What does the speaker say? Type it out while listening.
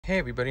Hey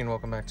everybody, and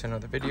welcome back to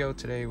another video.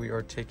 Today we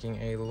are taking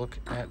a look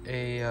at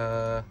a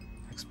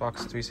Xbox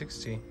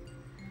 360.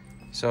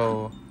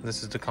 So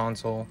this is the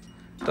console.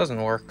 It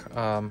doesn't work.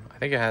 I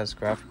think it has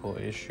graphical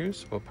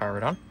issues. We'll power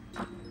it on.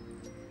 I'm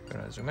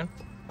gonna zoom in.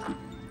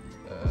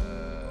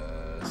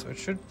 So it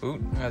should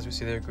boot. As we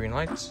see there, green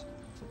lights.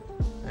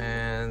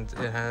 And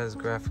it has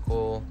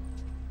graphical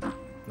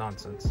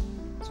nonsense.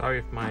 Sorry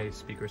if my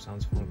speaker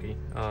sounds funky.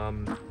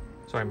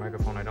 Sorry,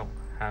 microphone, I don't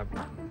have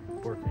one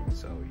working,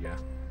 so yeah.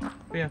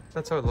 But yeah,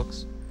 that's how it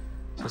looks.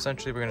 So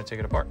essentially we're going to take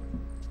it apart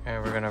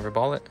and we're going to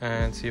reball it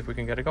and see if we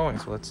can get it going.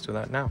 So let's do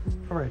that now.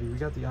 Alrighty, we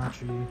got the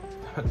ACHI,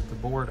 the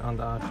board on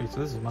the ACHI. So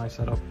this is my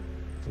setup.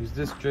 Use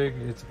this jig.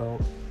 It's about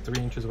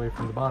 3 inches away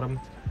from the bottom.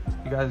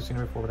 You guys have seen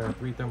it before, but I have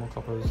 3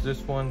 thermocouples.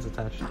 This one's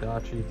attached to the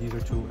ACHI. These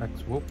are two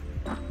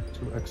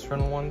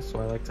external ones. So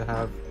I like to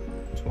have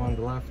 2 on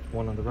the left,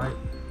 1 on the right.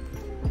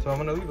 So I'm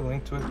going to leave a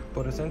link to it,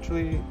 but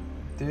essentially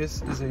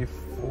this is a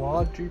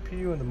flawed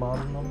GPU and the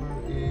model number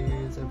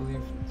is, I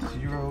believe,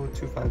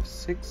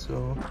 0256,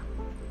 so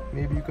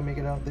maybe you can make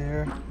it out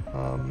there.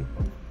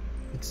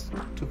 It's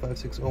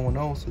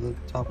 256010, so the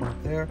top one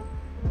up there,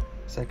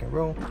 second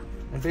row.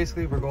 And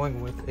basically we're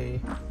going with a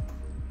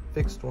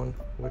fixed one,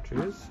 which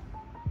is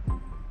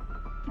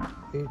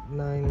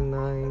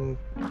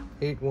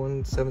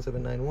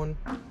 899817791,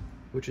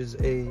 which is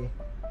a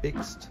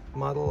fixed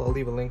model. I'll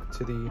leave a link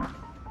to the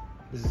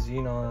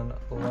Xenon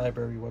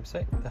library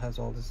website that has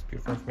all this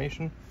beautiful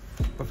information.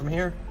 But from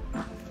here,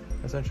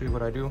 essentially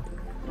what I do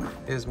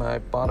is my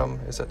bottom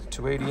is at the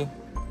 280.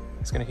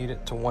 It's going to heat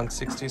it to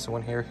 160, so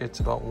when here hits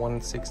about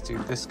 160,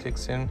 this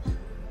kicks in.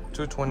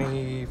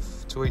 220,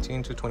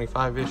 218,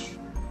 225-ish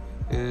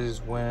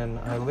is when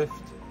I lift,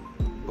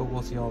 but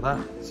we'll see all that.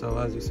 So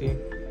as you see,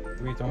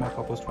 3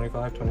 thermocouples,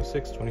 25,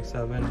 26,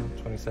 27,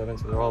 27,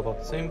 so they're all about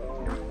the same.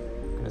 I'm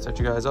going to set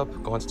you guys up,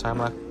 go into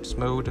time-lapse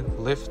mode,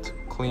 lift,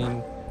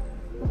 clean.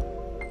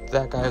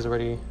 That guy is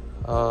already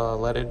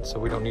leaded, so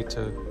we don't need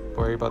to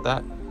worry about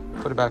that.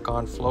 Put it back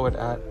on, flow it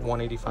at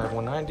 185,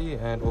 190,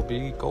 and we'll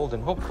be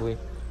golden, hopefully.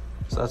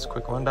 So that's a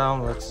quick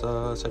rundown. Let's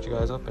set you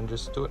guys up and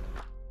just do it.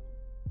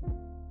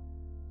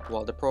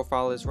 While the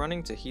profile is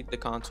running to heat the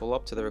console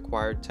up to the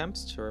required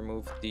temps to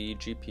remove the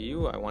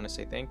GPU, I want to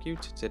say thank you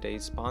to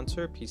today's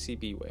sponsor,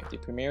 PCBWay, the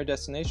premier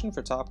destination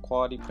for top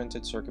quality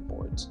printed circuit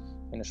boards.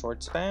 In a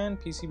short span,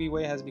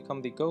 PCBWay has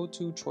become the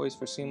go-to choice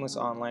for seamless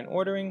online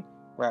ordering,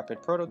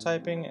 rapid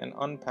prototyping, and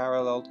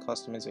unparalleled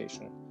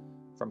customization.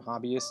 From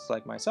hobbyists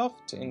like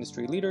myself to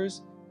industry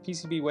leaders,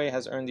 PCBWay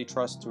has earned the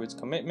trust through its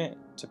commitment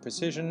to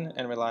precision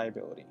and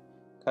reliability.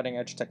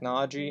 Cutting-edge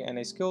technology and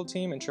a skilled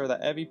team ensure that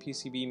every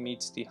PCB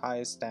meets the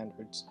highest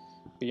standards.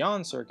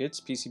 Beyond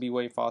circuits,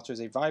 PCBWay fosters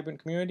a vibrant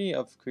community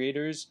of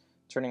creators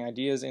turning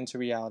ideas into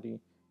reality.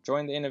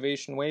 Join the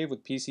innovation wave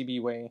with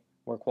PCBWay,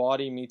 where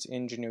quality meets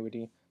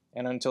ingenuity.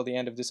 And until the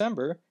end of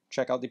December,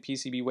 check out the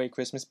PCBWay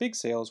Christmas Big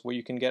Sales, where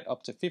you can get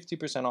up to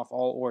 50% off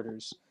all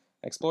orders.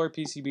 Explore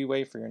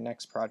PCBWay for your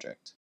next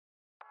project.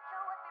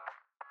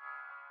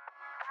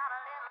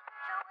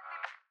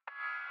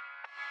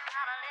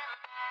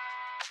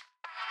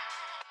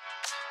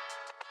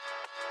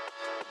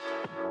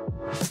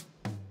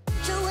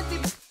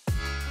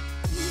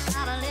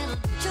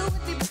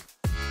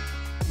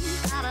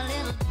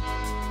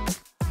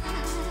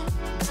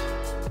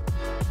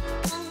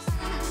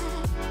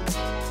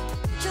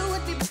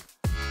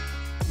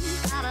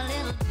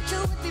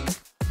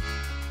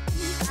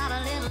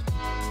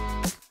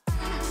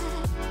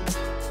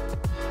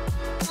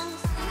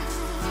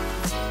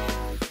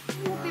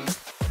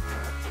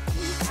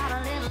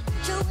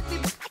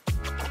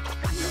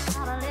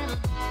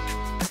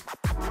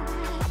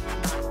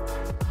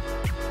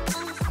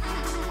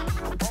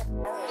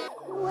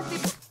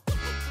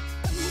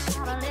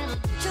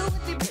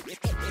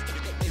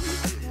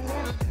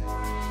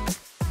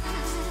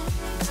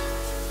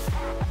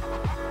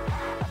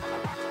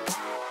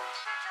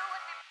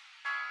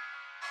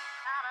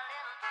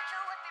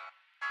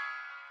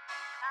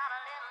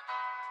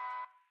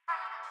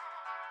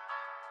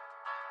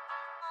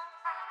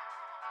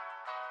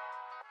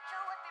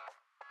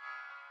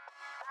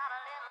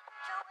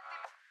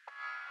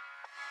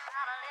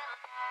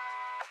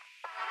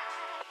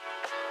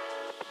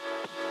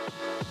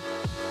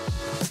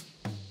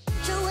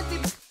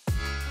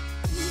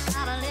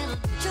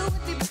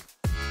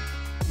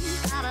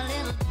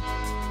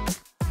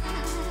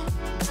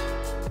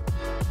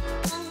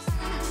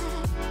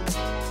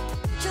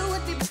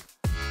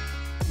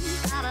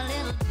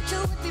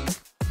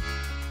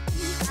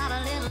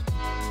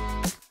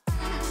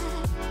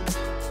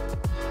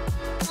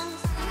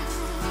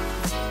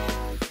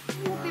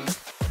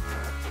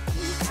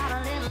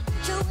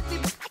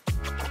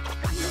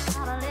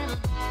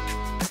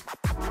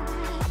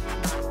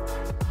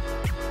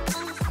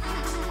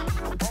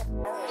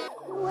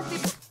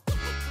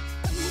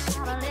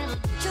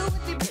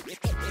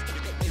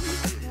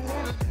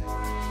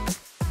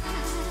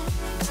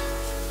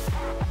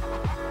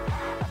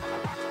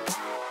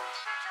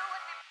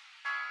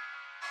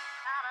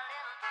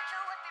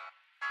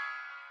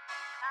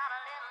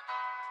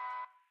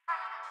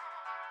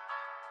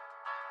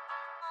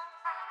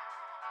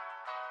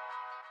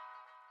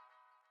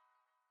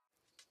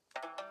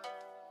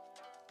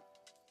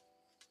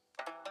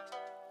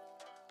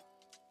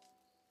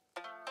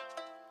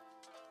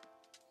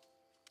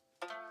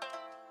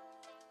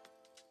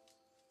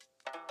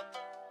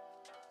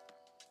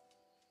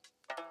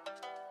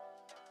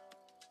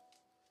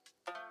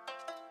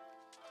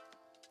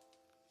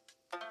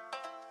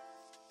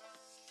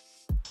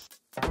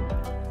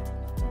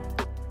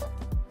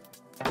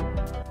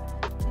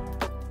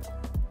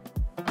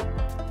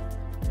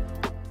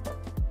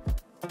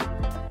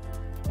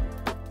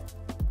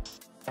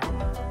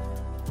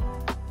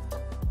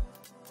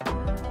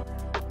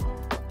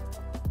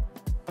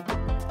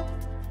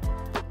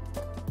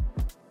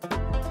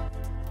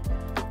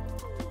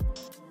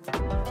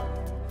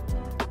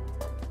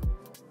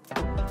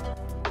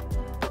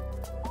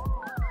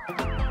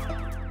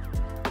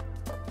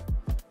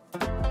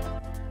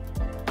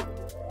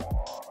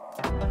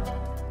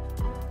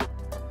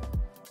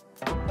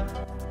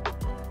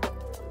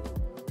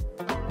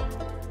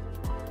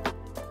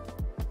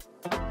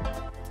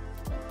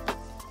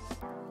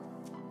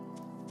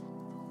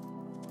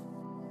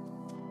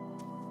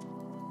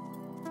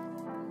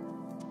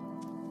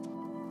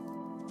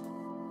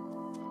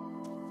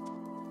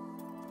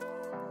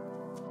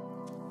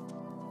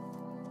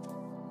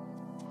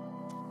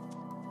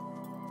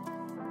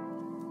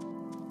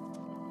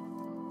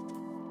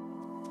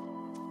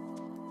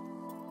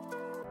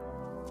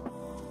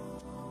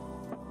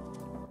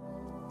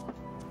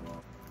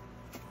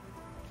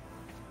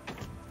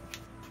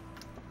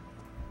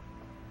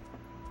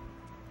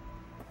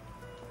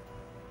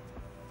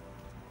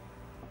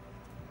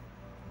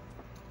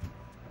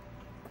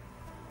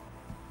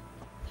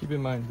 keep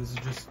in mind, this is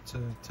just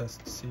to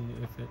test to see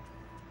if it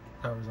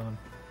powers on,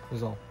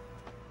 is all.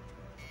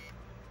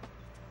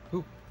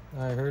 Oop,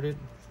 I heard it.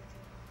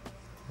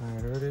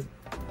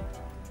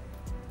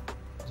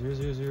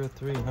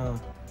 0003, huh?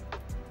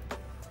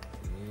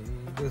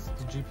 I guess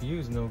the GPU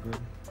is no good.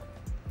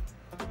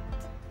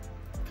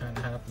 Kind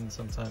of happens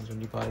sometimes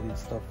when you buy these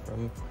stuff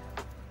from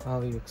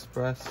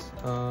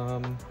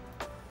AliExpress.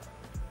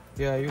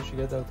 Yeah, I usually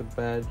get that with a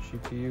bad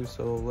GPU,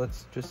 so I'm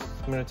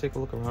gonna take a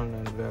look around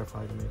and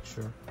verify to make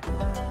sure.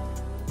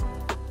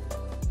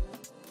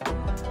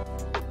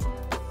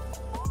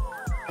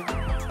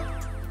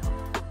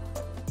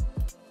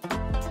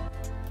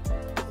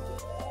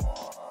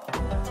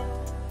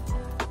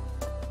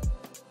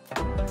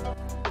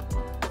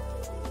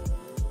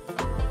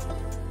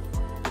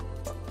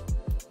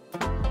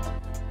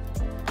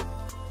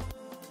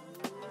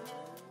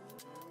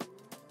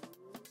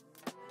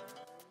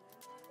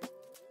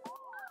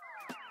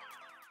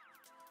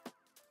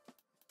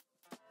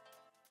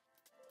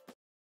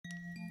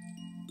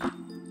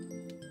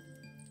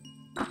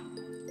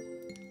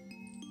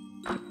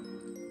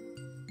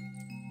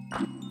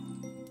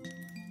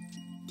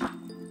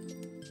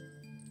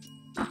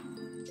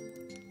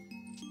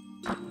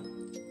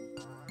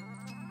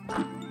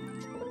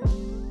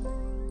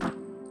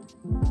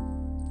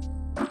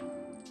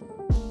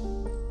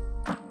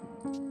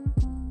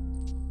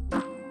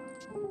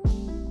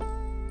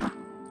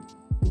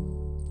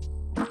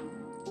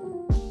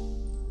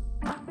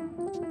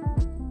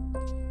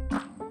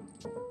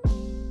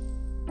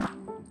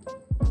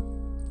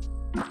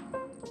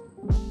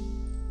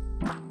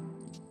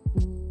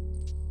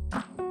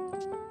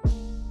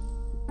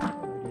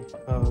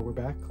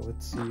 We're back.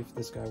 Let's see if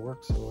this guy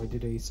works. So I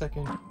did a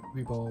second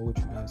reball, which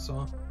you guys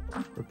saw,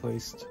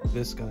 replaced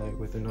this guy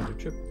with another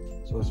chip.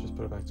 So let's just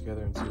put it back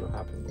together and see what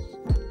happens.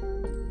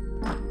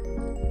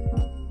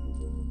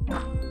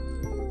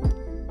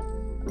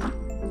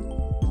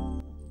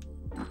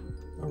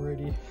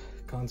 Alrighty,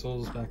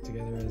 console's back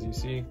together as you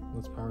see.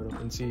 Let's power it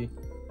up and see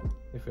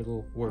if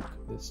it'll work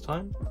this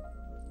time.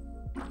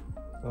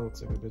 That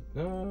looks like a bit.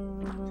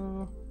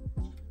 No,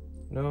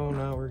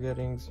 now we're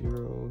getting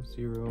 0,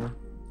 0,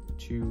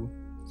 2,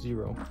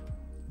 0.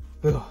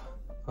 Ugh.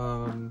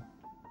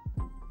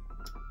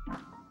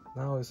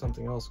 Now there's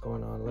something else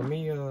going on. Let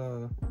me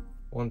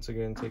once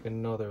again take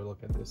another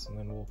look at this and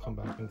then we'll come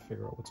back and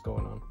figure out what's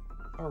going on.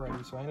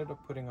 Alrighty, so I ended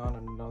up putting on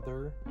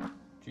another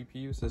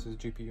GPU. So this is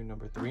GPU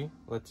number 3.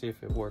 Let's see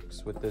if it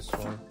works with this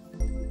one.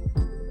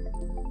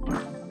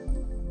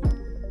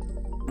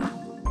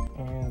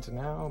 And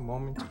now,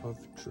 moment of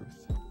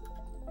truth.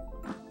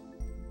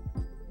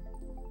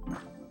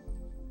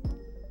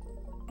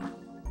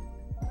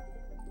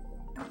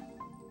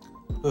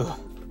 Ugh.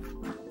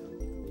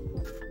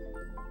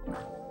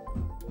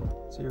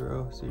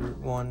 0, 0,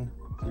 1,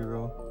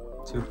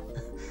 0, 2.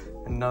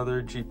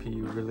 Another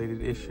GPU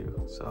related issue.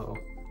 So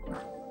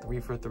 3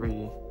 for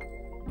 3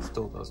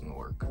 still doesn't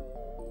work.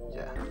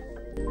 Yeah.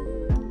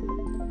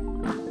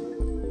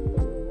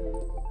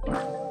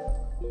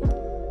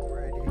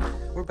 Alrighty,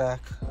 we're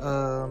back.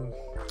 I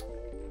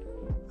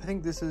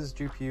think this is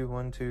GPU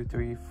 1, 2,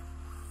 3,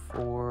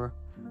 4.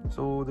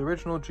 So the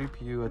original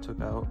GPU I took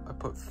out, I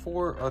put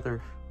 4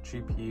 other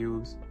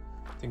GPUs.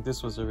 I think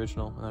this was the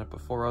original, and then I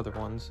put 4 other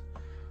ones.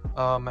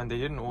 And they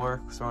didn't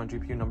work, so on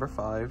GPU number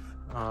 5.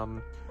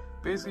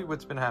 Basically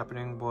what's been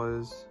happening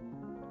was,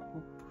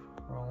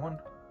 wrong one.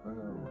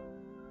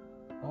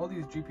 All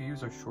these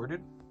GPUs are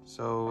shorted,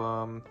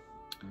 so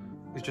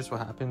it's just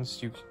what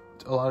happens.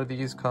 A lot of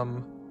these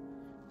come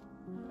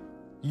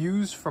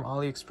used from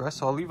AliExpress,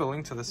 so I'll leave a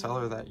link to the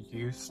seller that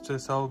used to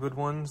sell good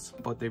ones,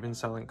 but they've been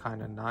selling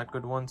kind of not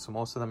good ones, so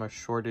most of them are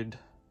shorted,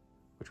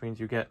 which means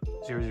you get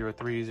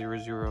 003,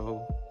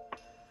 00,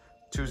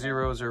 20,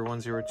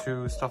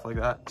 0102, stuff like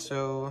that.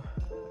 So I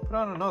put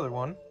on another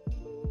one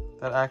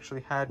that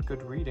actually had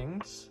good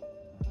readings,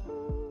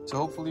 so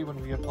hopefully when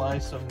we apply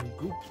some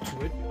goop to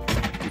it,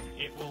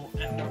 it will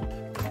end up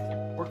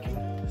working.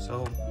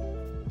 So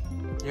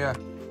yeah,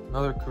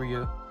 another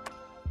Korea.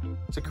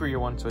 It's a Korea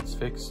one, so it's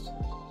fixed,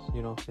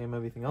 you know, same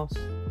everything else.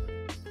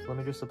 So let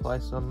me just apply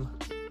some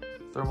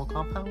thermal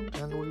compound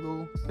and we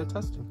will get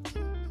testing.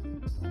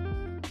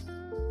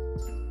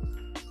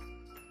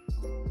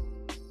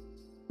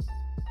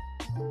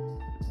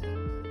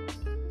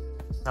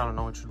 I don't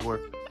know, it should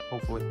work,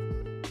 hopefully.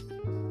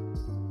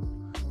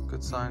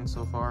 Good sign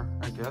so far,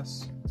 I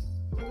guess.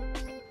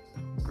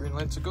 Green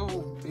light to go,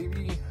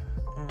 baby.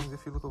 And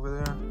if you look over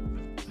there,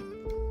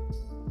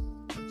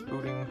 it's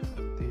booting.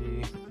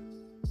 The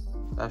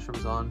dasher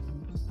was on.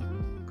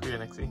 Pretty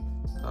NXE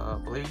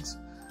blades.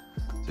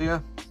 So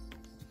yeah,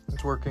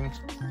 it's working.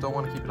 Don't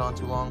want to keep it on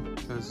too long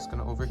because it's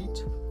gonna overheat.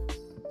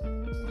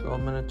 So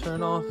I'm gonna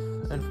turn off,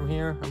 and from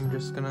here I'm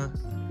just gonna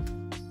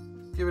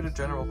give it a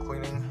general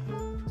cleaning.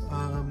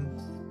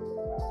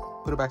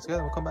 Put it back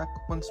together. We'll come back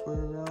once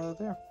we're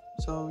there.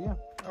 So yeah,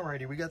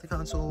 alrighty, we got the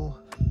console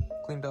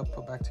cleaned up,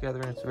 put back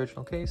together in its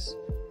original case.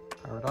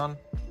 Power it on.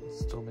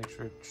 Still make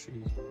sure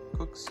she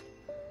cooks.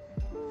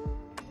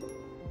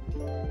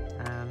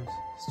 and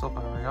still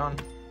powering on.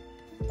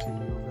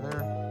 TV over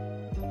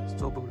there,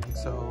 still booting.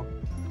 So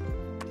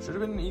should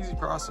have been an easy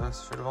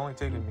process. Should have only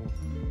taken me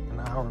an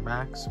hour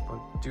max,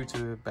 but due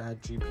to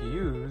bad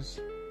GPUs,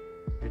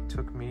 it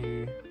took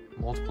me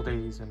multiple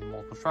days and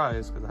multiple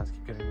tries because I had to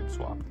keep getting them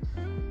swapped.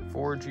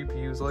 4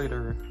 GPUs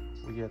later,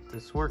 we get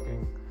this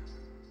working.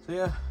 So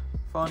yeah,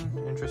 fun,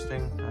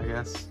 interesting, I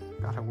guess.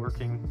 Got it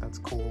working, that's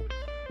cool.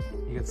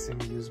 You get to see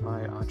me use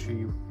my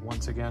ACHI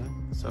once again.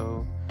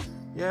 So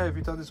yeah, if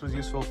you thought this was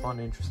useful, fun,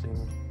 interesting,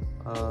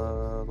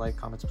 like,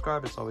 comment,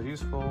 subscribe, it's always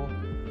useful.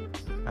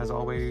 As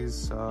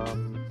always,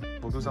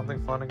 we'll do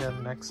something fun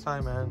again next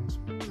time, and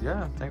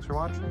yeah, thanks for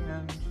watching,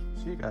 and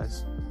see you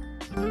guys.